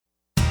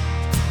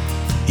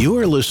You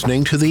are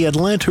listening to the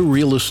Atlanta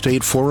Real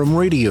Estate Forum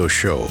radio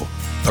show,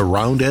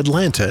 Around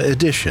Atlanta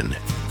edition,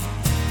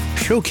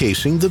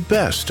 showcasing the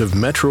best of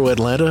Metro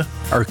Atlanta,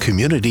 our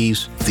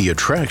communities, the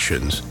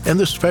attractions, and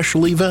the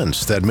special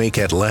events that make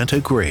Atlanta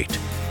great.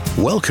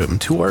 Welcome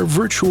to our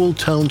virtual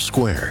town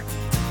square.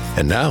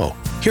 And now,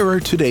 here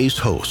are today's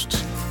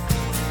hosts.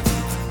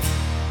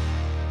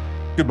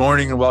 Good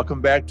morning and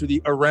welcome back to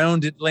the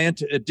Around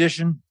Atlanta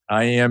edition.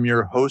 I am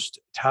your host,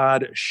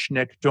 Todd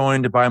Schnick,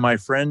 joined by my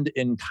friend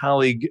and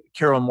colleague,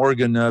 Carol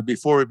Morgan.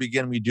 Before we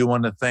begin, we do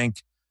want to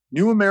thank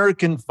New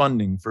American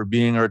Funding for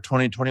being our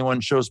 2021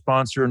 show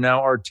sponsor,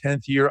 now our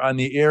 10th year on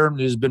the air.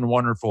 It has been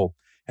wonderful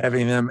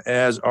having them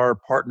as our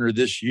partner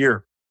this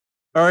year.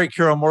 All right,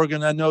 Carol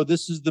Morgan, I know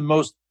this is the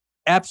most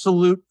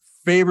absolute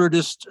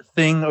favoritist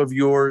thing of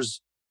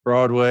yours,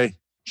 Broadway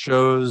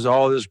shows,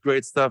 all this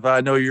great stuff.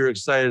 I know you're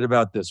excited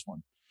about this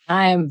one.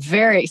 I am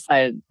very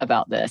excited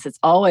about this. It's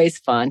always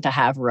fun to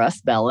have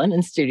Russ Bellin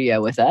in studio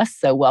with us.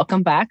 So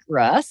welcome back,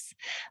 Russ.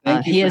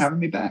 Thank you for having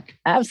me back.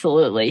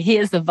 Absolutely. He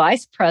is the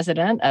Vice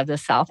President of the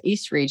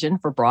Southeast region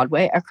for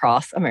Broadway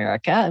Across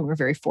America. And we're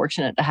very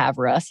fortunate to have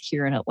Russ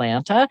here in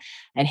Atlanta.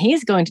 And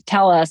he's going to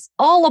tell us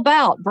all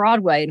about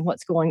Broadway and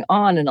what's going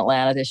on in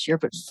Atlanta this year.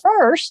 But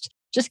first,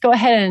 just go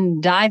ahead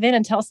and dive in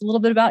and tell us a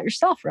little bit about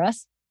yourself,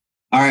 Russ.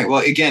 All right.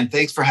 Well, again,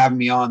 thanks for having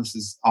me on. This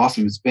is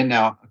awesome. It's been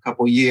now a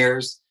couple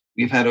years.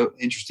 We've had an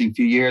interesting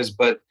few years,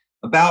 but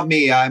about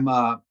me, I've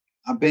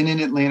been in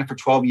Atlanta for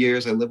 12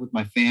 years. I live with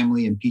my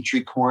family in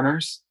Petrie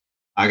Corners.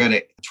 I got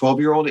a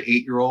 12-year-old, an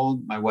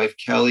 8-year-old. My wife,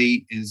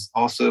 Kelly,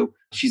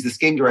 she's the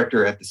skating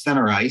director at the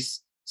Center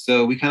Ice.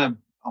 So we kind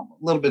of, a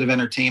little bit of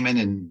entertainment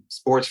and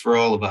sports for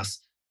all of us.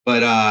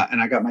 But, and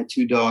I got my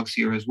 2 dogs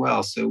here as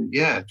well. So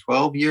yeah,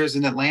 12 years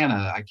in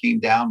Atlanta. I came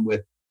down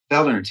with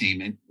Feld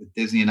Entertainment with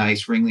Disney and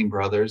Ice, Ringling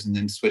Brothers, and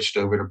then switched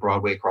over to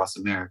Broadway Across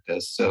America.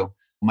 So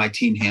my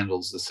team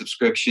handles the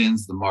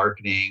subscriptions, the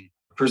marketing,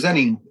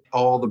 presenting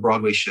all the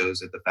Broadway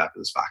shows at the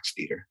Fabulous Fox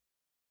Theater.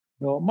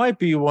 Well, it might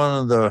be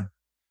one of the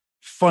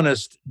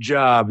funnest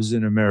jobs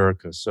in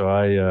America. So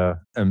I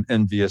am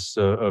envious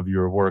of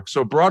your work.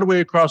 So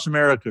Broadway Across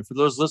America, for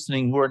those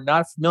listening who are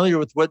not familiar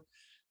with what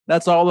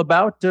that's all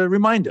about,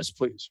 remind us,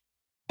 please.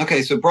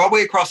 Okay, so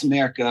Broadway Across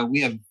America,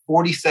 we have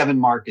 47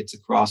 markets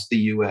across the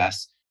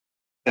U.S.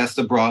 That's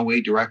the Broadway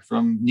direct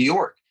from New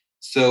York.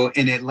 So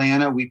in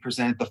Atlanta, we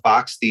present at the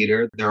Fox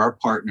Theater. They're our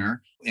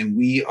partner, and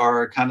we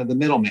are kind of the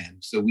middleman.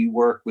 So we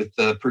work with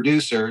the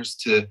producers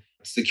to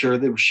secure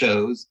the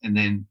shows and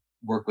then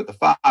work with the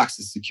Fox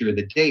to secure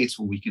the dates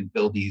where we can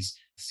build these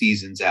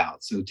seasons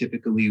out. So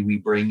typically we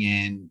bring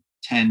in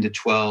 10 to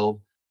 12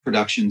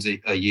 productions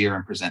a year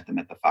and present them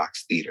at the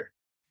Fox Theater.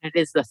 It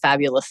is the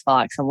Fabulous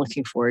Fox. I'm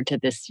looking forward to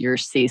this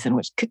year's season,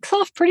 which kicks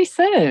off pretty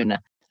soon.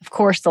 Of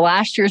course, the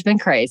last year has been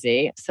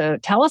crazy. So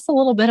tell us a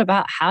little bit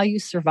about how you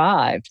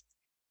survived.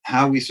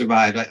 How we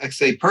survived. I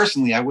say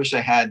personally, I wish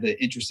I had the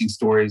interesting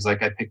stories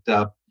like I picked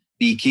up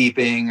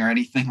beekeeping or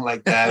anything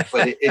like that,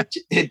 but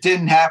it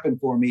didn't happen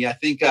for me. I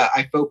think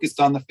I focused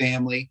on the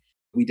family.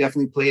 We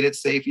definitely played it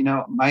safe. You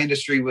know, my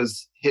industry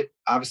was hit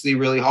obviously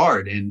really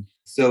hard. And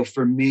so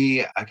for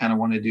me, I kind of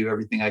wanted to do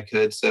everything I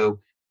could.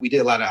 So we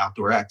did a lot of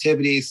outdoor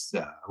activities,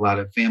 a lot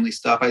of family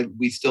stuff.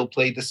 We still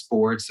played the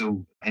sports.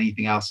 So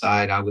anything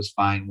outside I was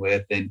fine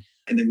with. And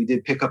then we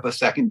did pick up a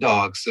second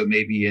dog. So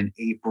maybe in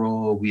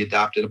April, we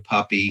adopted a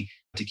puppy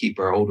to keep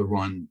our older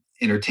one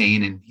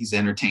entertained, and he's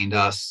entertained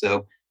us.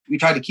 So we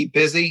tried to keep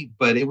busy,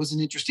 but it was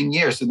an interesting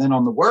year. So then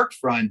on the work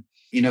front,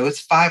 you know, it's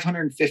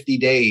 550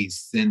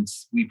 days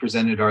since we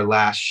presented our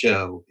last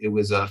show. It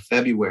was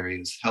February. It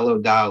was Hello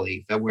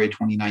Dolly, February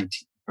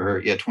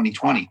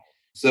 2020.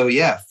 So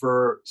yeah,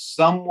 for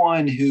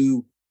someone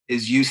who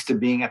is used to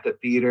being at the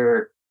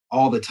theater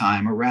all the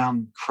time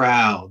around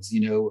crowds, you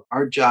know,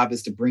 our job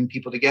is to bring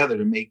people together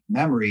to make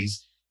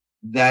memories.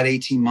 That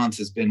 18 months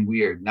has been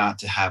weird not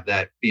to have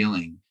that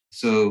feeling.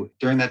 So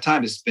during that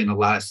time, it's been a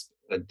lot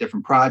of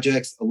different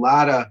projects, a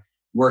lot of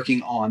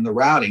working on the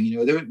routing.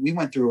 You know, we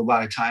went through a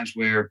lot of times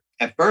where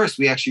at first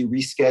we actually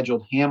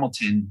rescheduled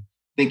Hamilton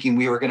thinking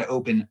we were going to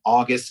open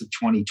August of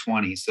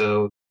 2020.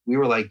 So we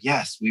were like,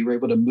 yes, we were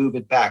able to move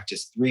it back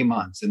just 3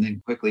 months. And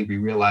then quickly we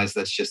realized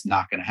that's just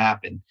not going to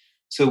happen.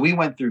 So we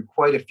went through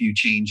quite a few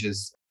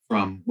changes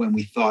from when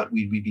we thought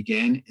we'd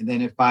begin. And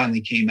then it finally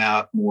came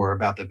out more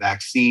about the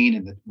vaccine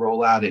and the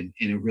rollout. And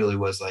it really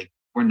was like,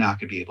 we're not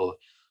going to be able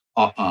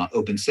to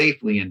open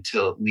safely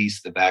until at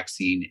least the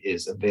vaccine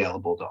is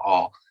available to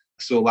all.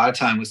 So a lot of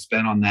time was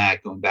spent on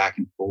that, going back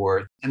and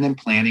forth, and then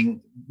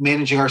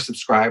managing our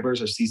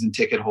subscribers, our season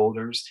ticket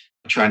holders,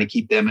 trying to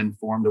keep them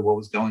informed of what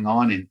was going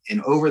on.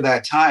 And over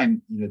that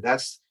time, you know,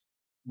 that's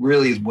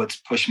really what's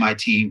pushed my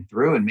team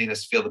through and made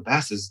us feel the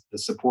best is the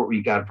support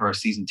we got for our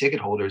season ticket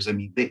holders. I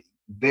mean,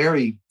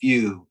 very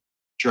few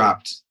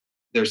dropped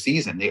their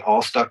season. They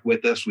all stuck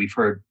with us. We've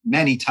heard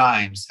many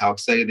times how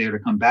excited they are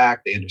to come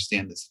back. They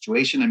understand the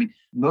situation. I mean,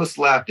 most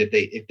left if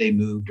they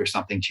moved or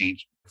something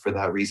changed for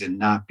that reason,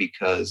 not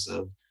because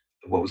of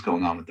what was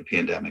going on with the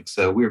pandemic.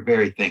 So we're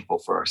very thankful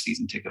for our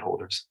season ticket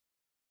holders.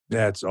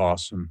 That's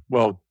awesome.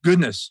 Well,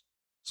 goodness.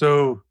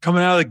 So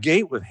coming out of the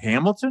gate with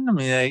Hamilton, I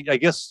mean, I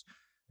guess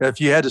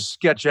if you had to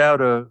sketch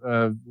out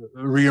a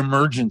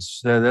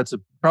reemergence, that's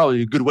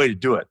probably a good way to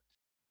do it.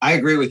 I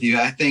agree with you.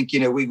 I think,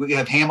 we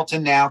have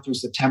Hamilton now through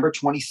September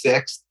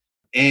 26th,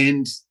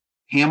 and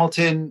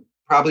Hamilton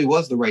probably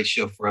was the right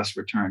show for us to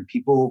return.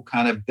 People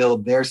kind of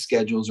build their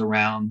schedules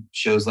around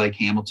shows like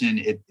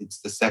Hamilton.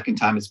 It's the second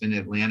time it's been in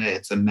Atlanta.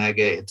 It's a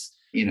mega. It's,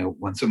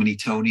 won so many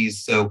Tonys.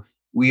 So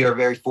we are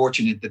very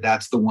fortunate that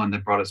that's the one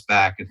that brought us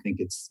back. I think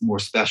it's more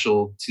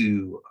special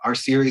to our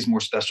series, more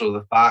special to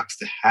the Fox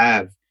to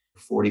have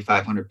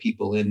 4,500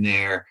 people in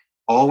there,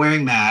 all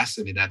wearing masks.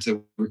 I mean, that's a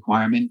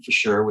requirement for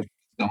sure. What's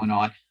going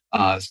on?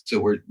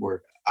 So we're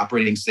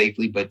operating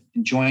safely, but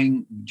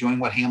enjoying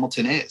what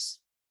Hamilton is.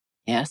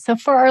 Yeah. So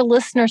for our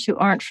listeners who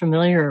aren't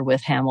familiar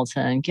with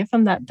Hamilton, give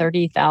them that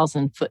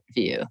 30,000 foot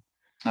view.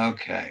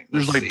 Okay.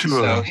 There's like two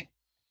of them.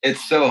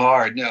 It's so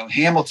hard. No,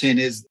 Hamilton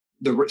is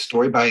the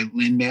story by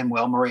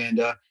Lin-Manuel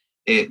Miranda.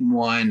 It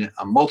won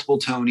multiple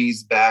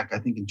Tonys back, I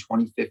think, in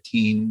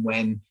 2015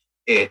 when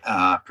it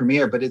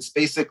premiered. But it's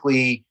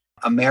basically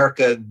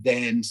America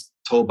then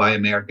told by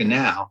America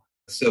now.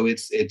 So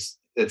it's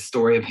the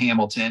story of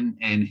Hamilton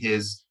and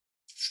his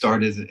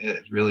start as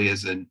really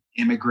as an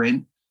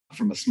immigrant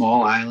from a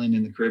small island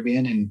in the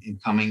Caribbean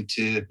and coming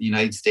to the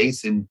United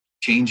States and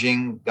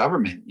changing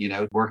government,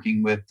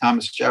 working with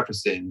Thomas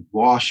Jefferson,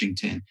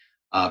 Washington,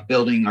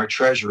 building our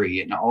treasury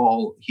and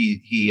all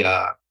he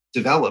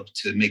developed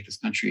to make this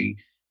country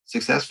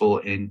successful,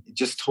 and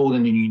just told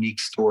in a unique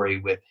story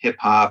with hip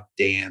hop,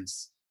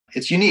 dance.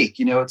 It's unique.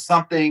 It's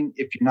something,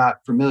 if you're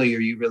not familiar,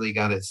 you really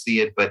got to see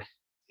it, but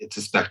it's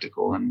a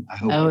spectacle. And I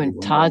hope. And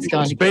Todd's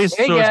going to it's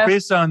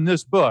based on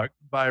this book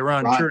by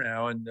Ron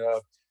Chernow. And,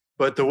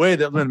 but the way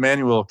that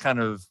Lin-Manuel kind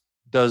of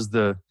does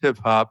the hip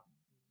hop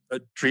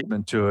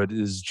treatment to it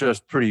is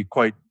just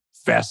quite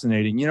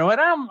fascinating.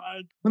 Let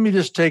me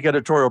just take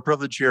editorial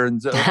privilege here.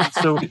 And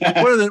so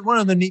one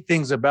of the neat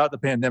things about the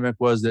pandemic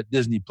was that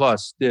Disney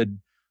Plus did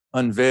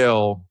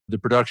unveil the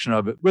production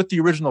of it with the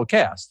original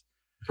cast.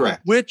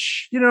 Correct.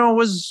 Which,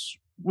 was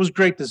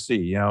great to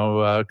see,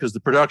 because the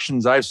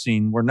productions I've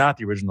seen were not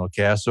the original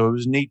cast. So it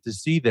was neat to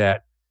see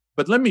that.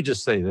 But let me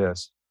just say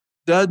this,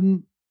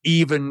 doesn't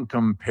even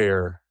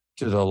compare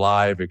to the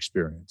live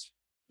experience.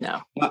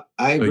 No.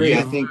 I agree.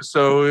 I think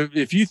so.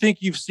 If you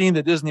think you've seen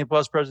the Disney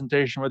Plus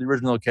presentation with the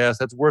original cast,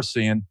 that's worth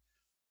seeing.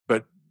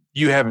 But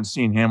you haven't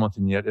seen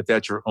Hamilton yet, if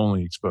that's your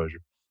only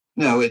exposure.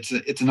 No, it's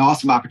an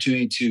awesome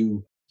opportunity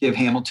to give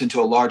Hamilton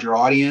to a larger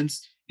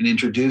audience and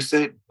introduce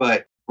it.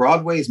 But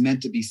Broadway is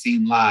meant to be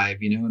seen live,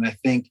 and I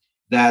think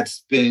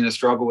that's been a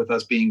struggle with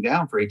us being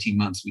down for 18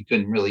 months. We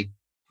couldn't really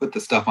put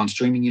the stuff on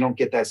streaming. You don't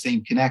get that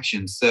same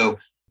connection. So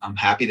I'm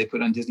happy they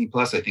put it on Disney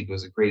Plus. I think it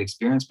was a great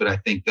experience, but I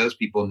think those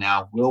people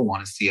now will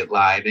want to see it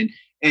live.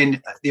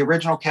 And the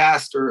original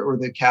cast or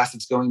the cast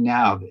that's going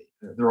now,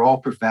 they're all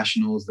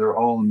professionals. They're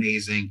all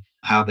amazing.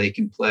 How they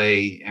can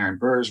play Aaron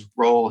Burr's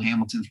role,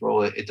 Hamilton's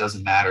role, it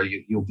doesn't matter.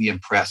 You'll be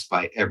impressed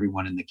by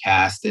everyone in the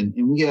cast. And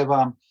we have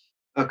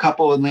a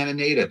couple Atlanta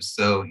natives.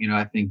 So,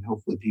 I think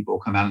hopefully people will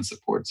come out and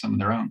support some of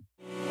their own.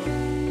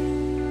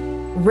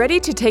 Ready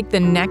to take the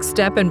next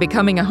step in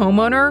becoming a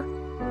homeowner?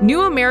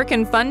 New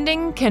American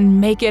Funding can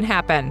make it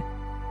happen.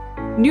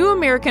 New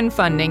American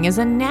Funding is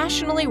a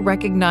nationally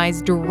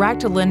recognized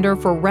direct lender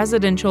for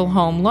residential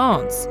home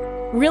loans.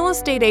 Real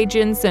estate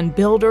agents and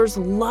builders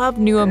love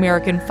New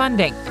American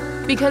Funding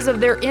because of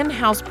their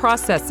in-house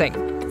processing,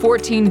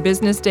 14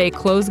 business day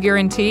close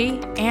guarantee,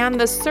 and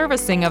the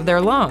servicing of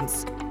their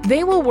loans.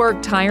 They will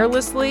work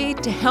tirelessly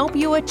to help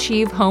you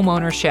achieve home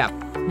ownership,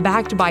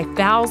 backed by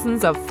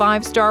thousands of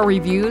 5-star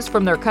reviews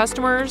from their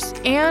customers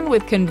and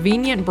with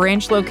convenient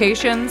branch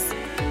locations.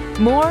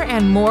 More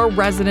and more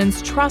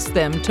residents trust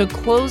them to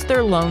close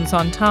their loans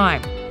on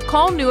time.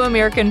 Call New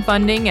American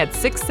Funding at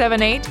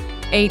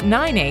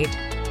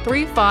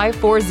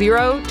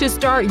 678-898-3540 to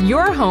start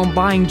your home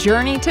buying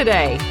journey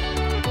today.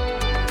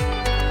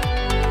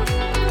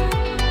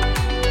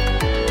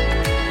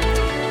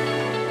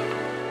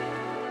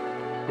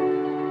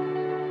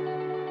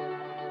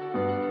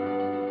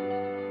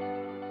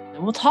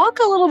 We'll talk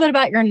a little bit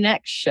about your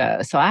next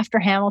show. So after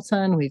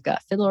Hamilton, we've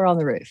got Fiddler on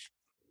the Roof.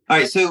 All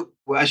right. So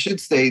I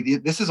should say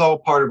this is all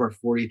part of our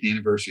 40th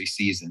anniversary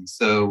season.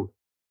 So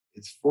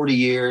it's 40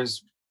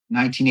 years,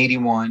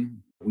 1981.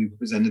 We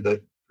presented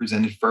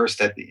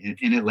first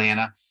in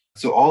Atlanta.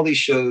 So all these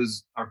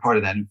shows are part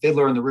of that. And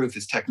Fiddler on the Roof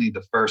is technically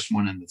the first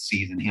one in the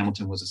season.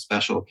 Hamilton was a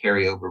special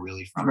carryover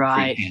really from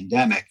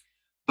pre-pandemic.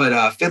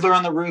 But Fiddler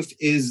on the Roof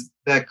is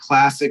that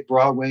classic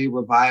Broadway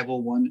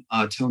revival, won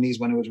Tonys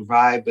when it was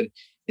revived, but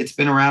it's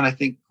been around, I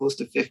think, close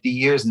to 50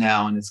 years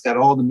now, and it's got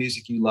all the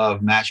music you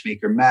love,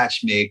 Matchmaker,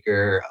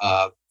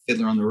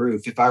 Fiddler on the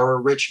Roof, If I Were a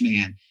Rich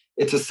Man.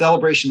 It's a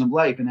celebration of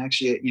life, and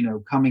actually,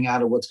 coming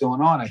out of what's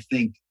going on, I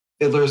think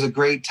Fiddler is a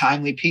great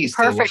timely piece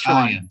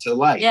to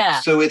life. Yeah.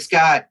 So it's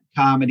got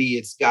comedy.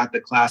 It's got the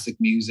classic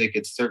music.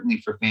 It's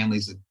certainly for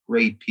families a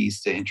great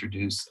piece to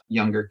introduce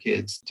younger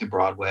kids to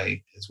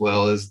Broadway as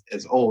well as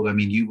old. I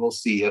mean, you will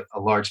see a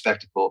large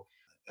spectacle,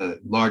 a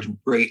large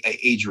great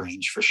age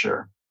range for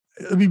sure.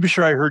 Let me be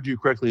sure I heard you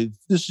correctly.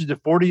 This is the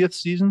 40th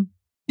season?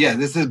 Yeah,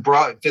 this is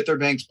Fifth Third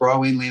Bank's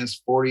Broadway and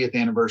Atlanta's 40th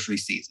anniversary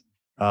season.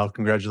 Oh,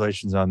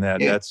 congratulations on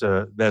that. Yeah.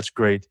 That's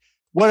great.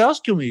 What else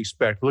can we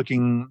expect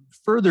looking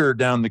further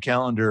down the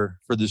calendar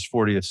for this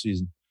 40th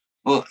season?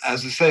 Well,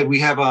 as I said, we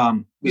have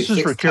this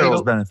is for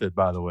Carol's benefit,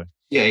 by the way.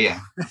 Yeah,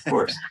 of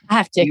course. I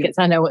have tickets.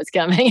 I know what's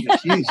coming.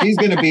 she's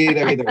going to be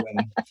there either way.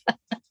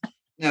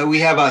 No, we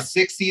have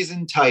 6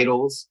 season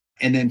titles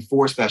and then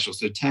 4 specials,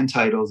 so 10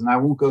 titles. And I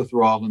won't go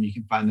through all of them. You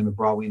can find them at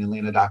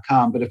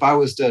BroadwayInAtlanta.com. But if I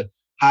was to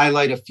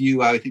highlight a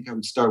few, I think I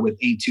would start with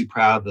Ain't Too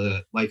Proud,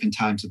 the life and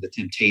times of the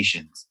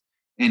Temptations.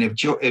 And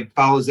it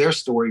follows their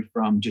story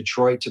from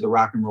Detroit to the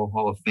Rock and Roll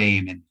Hall of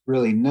Fame. And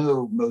really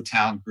no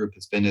Motown group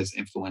has been as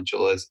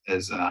influential as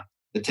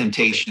the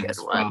Temptations,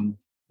 from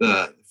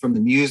the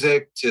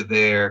music to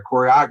their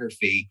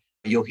choreography.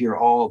 You'll hear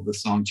all of the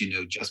songs,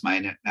 Just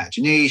My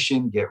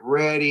Imagination, Get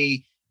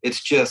Ready.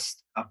 It's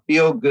just a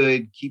feel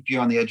good, keep you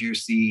on the edge of your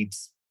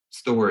seats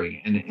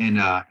story. And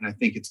I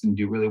think it's going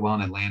to do really well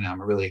in Atlanta. I'm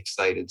really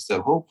excited.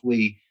 So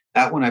hopefully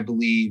that one, I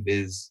believe,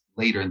 is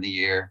later in the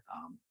year.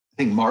 I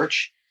think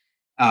March.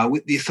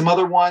 With some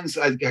other ones,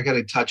 I got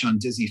to touch on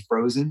Disney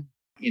Frozen.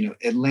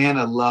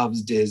 Atlanta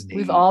loves Disney.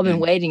 We've all been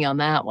waiting on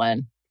that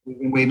one. We've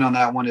been waiting on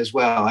that one as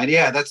well. And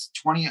yeah, that's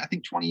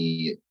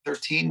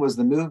 2013 was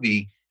the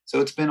movie.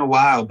 So it's been a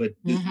while, but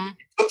it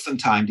took some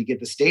time to get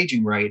the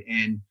staging right.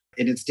 And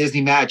it's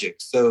Disney magic.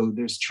 So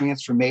there's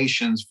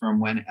transformations from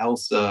when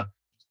Elsa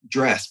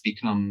dress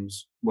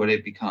becomes what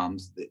it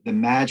becomes. The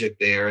magic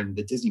there and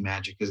the Disney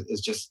magic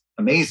is just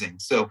amazing.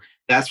 So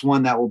that's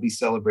one that will be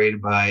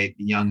celebrated by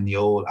the young and the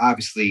old.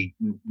 Obviously,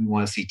 we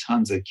want to see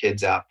tons of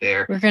kids out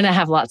there. We're going to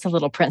have lots of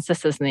little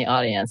princesses in the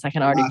audience. I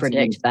can already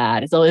predict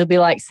that. It'll be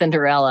like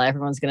Cinderella.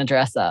 Everyone's going to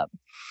dress up.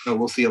 So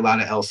we'll see a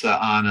lot of Elsa,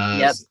 Anna.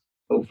 Yep.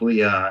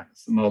 Hopefully,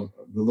 some of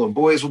the little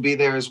boys will be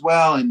there as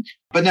well.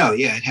 But no,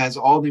 yeah, it has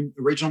all the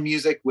original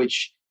music,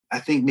 which I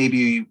think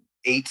maybe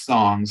 8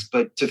 songs.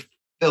 But to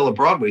fill a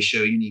Broadway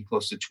show, you need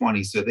close to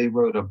 20. So they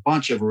wrote a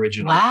bunch of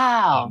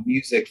original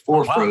music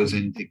for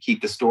Frozen to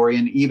keep the story,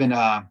 and even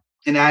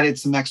and added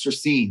some extra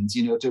scenes,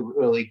 to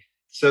really.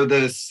 So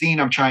the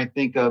scene I'm trying to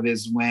think of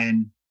is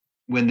when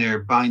they're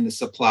buying the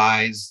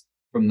supplies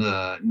from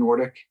the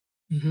Nordic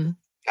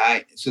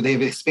guy. So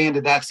they've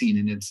expanded that scene,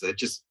 and it's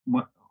just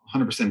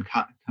 100%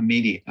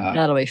 comedy.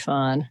 That'll be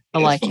fun. I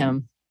like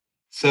him.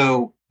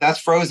 So that's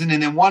Frozen,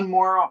 and then one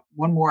more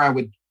I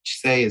would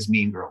say is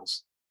Mean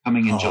Girls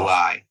coming in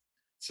July.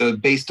 So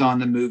based on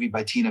the movie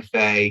by Tina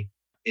Fey,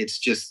 it's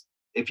just,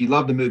 if you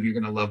love the movie, you're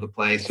going to love the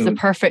play. It's the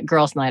perfect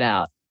girls' night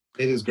out.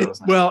 It is girls'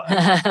 night. Well,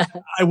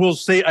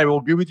 I will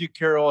agree with you,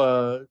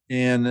 Carol.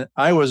 And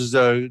I was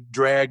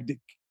dragged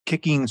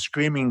kicking,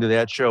 screaming to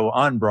that show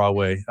on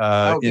Broadway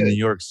in New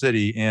York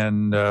City,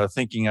 and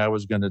thinking I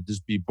was going to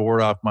just be bored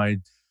off my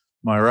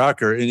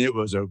rocker. And it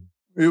was a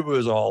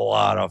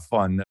lot of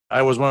fun.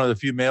 I was one of the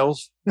few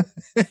males,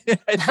 I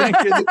think,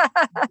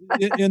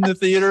 in the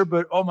theater.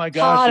 But oh my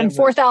gosh, and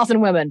 4,000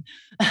 women.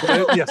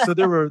 Yeah, so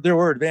there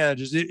were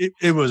advantages.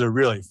 It was a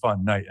really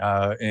fun night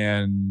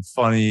and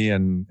funny,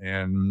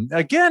 and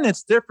again,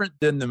 it's different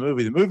than the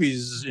movie. The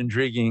movie's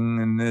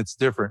intriguing and it's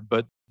different,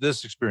 but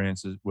this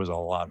experience was a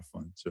lot of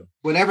fun too.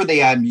 Whenever they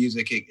add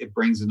music, it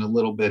brings in a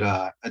little bit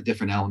a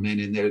different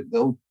element, and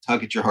they'll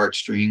tug at your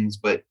heartstrings.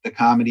 But the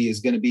comedy is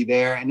going to be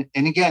there, and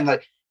again,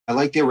 like. I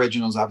like the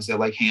originals. Obviously, I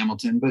like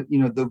Hamilton, but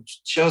the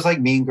shows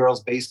like Mean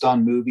Girls based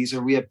on movies,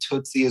 or we have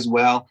Tootsie as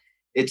well.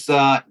 It's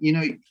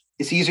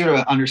it's easier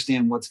to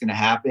understand what's going to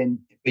happen,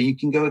 but you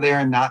can go there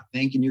and not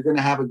think, and you're going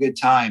to have a good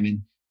time.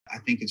 And I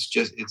think it's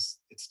just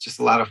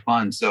a lot of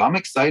fun. So I'm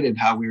excited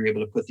how we were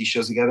able to put these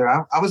shows together.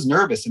 I was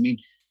nervous. I mean,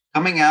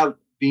 coming out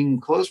being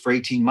closed for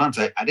 18 months,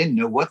 I didn't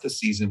know what the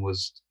season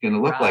was going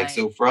to look like.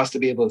 So for us to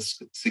be able to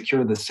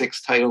secure the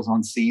 6 titles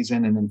on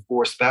season and then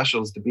 4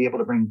 specials, to be able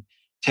to bring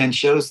 10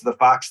 shows to the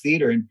Fox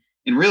Theater. And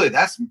really,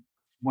 that's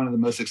one of the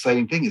most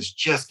exciting things, is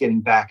just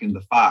getting back into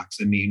the Fox.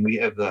 I mean, we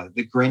have the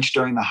Grinch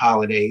during the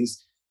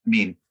holidays. I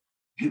mean,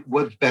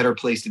 what better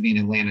place to be in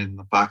Atlanta than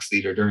the Fox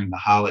Theater during the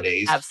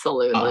holidays?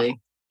 Absolutely.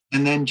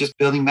 And then just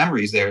building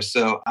memories there.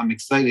 So I'm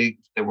excited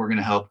that we're going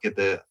to help get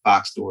the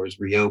Fox doors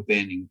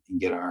reopen and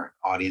get our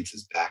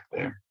audiences back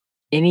there.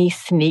 Any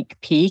sneak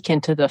peek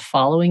into the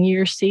following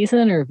year's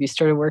season, or have you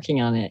started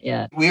working on it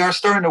yet? We are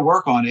starting to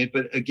work on it,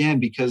 but again,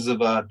 because of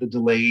the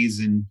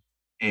delays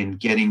and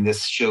getting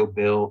this show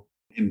built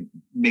and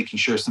making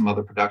sure some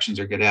other productions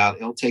are get out,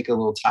 it'll take a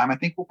little time. I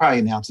think we'll probably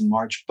announce in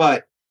March,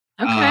 but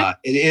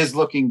it is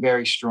looking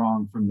very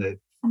strong from the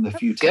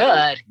few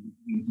titles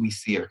we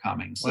see are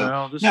coming.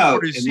 So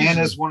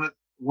Atlanta's one of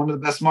the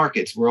best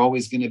markets. We're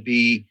always going to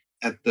be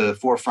at the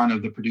forefront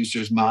of the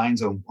producers'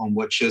 minds on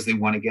what shows they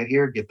want to get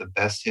here, get the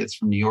best hits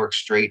from New York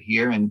straight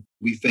here. And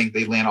we thank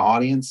the Atlanta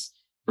audience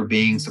for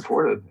being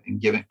supportive and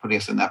putting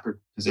us in that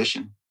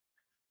position.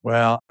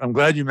 Well, I'm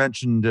glad you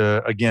mentioned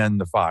again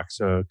the Fox,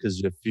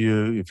 because if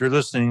you're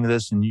listening to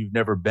this and you've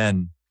never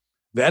been,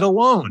 that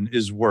alone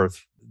is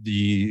worth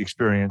the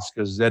experience,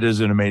 because that is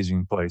an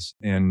amazing place.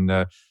 And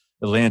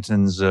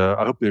Atlantans,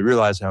 I hope they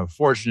realize how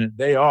fortunate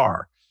they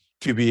are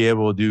to be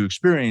able to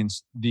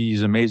experience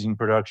these amazing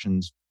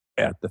productions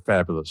at the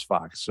fabulous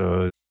Fox.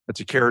 So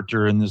it's a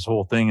character in this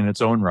whole thing in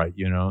its own right,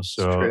 So it's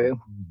true.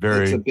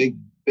 It's a big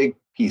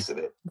piece of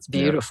it. It's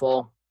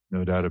beautiful. Yeah,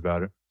 no doubt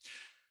about it.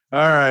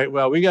 All right.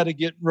 Well, we got to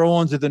get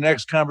rolling to the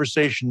next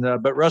conversation.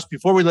 But Russ,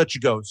 before we let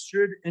you go,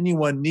 should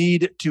anyone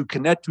need to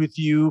connect with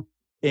you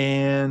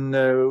and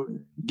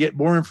get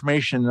more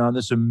information on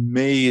this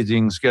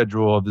amazing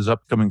schedule of this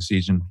upcoming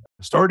season,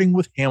 starting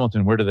with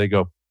Hamilton, where do they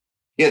go?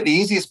 Yeah, the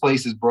easiest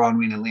place is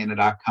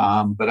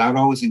BroadwayInAtlanta.com, but I would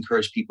always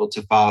encourage people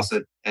to follow us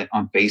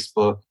on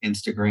Facebook,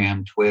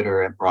 Instagram,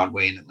 Twitter at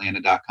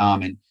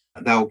BroadwayInAtlanta.com. And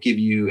that will give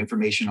you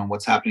information on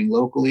what's happening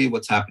locally,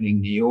 what's happening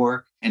in New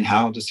York, and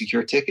how to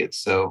secure tickets.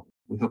 So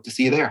we hope to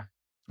see you there.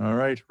 All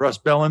right. Russ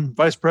Bellin,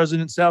 Vice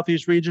President,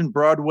 Southeast Region,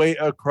 Broadway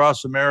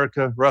Across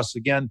America. Russ,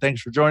 again,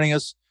 thanks for joining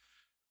us.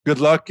 Good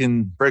luck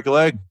and break a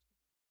leg.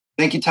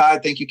 Thank you,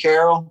 Todd. Thank you,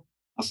 Carol.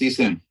 I'll see you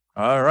soon.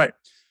 All right.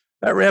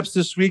 That wraps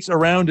this week's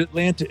Around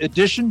Atlanta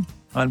edition.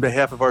 On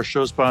behalf of our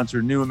show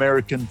sponsor, New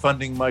American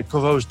Funding, my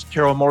co-host,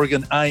 Carol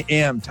Morgan, I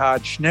am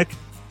Todd Schnick.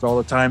 That's all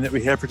the time that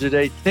we have for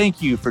today.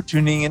 Thank you for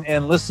tuning in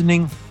and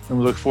listening, and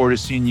we look forward to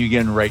seeing you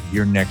again right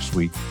here next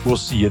week. We'll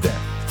see you then.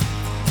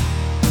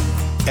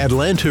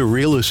 Atlanta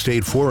Real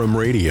Estate Forum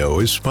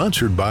Radio is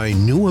sponsored by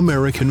New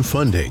American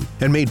Funding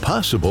and made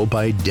possible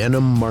by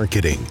Denim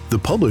Marketing, the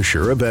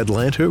publisher of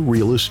Atlanta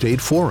Real Estate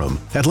Forum,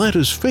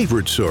 Atlanta's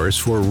favorite source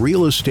for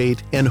real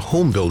estate and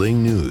home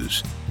building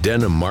news.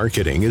 Denim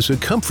Marketing is a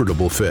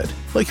comfortable fit,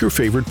 like your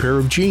favorite pair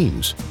of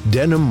jeans.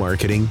 Denim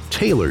Marketing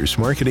tailors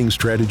marketing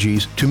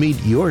strategies to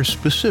meet your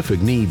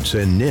specific needs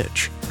and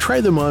niche. Try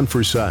them on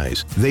for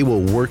size. They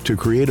will work to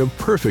create a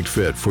perfect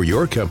fit for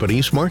your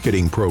company's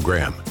marketing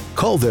program.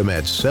 Call them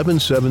at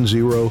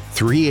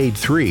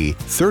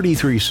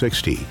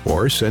 770-383-3360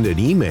 or send an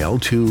email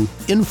to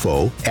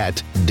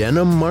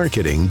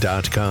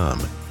info@denimmarketing.com.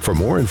 For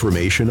more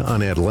information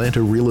on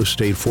Atlanta Real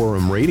Estate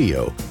Forum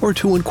Radio or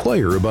to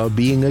inquire about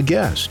being a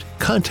guest,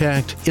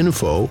 contact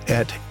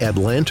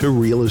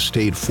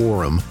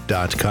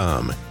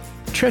info@atlantarealestateforum.com.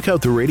 Check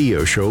out the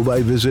radio show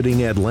by visiting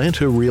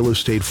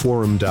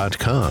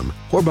atlantarealestateforum.com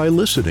or by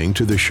listening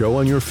to the show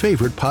on your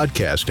favorite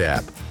podcast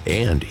app.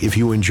 And if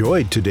you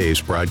enjoyed today's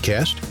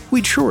broadcast,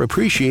 we'd sure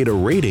appreciate a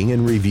rating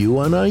and review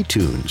on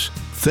iTunes.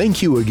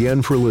 Thank you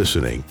again for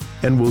listening,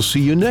 and we'll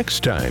see you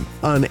next time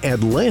on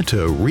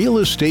Atlanta Real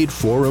Estate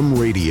Forum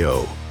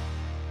Radio.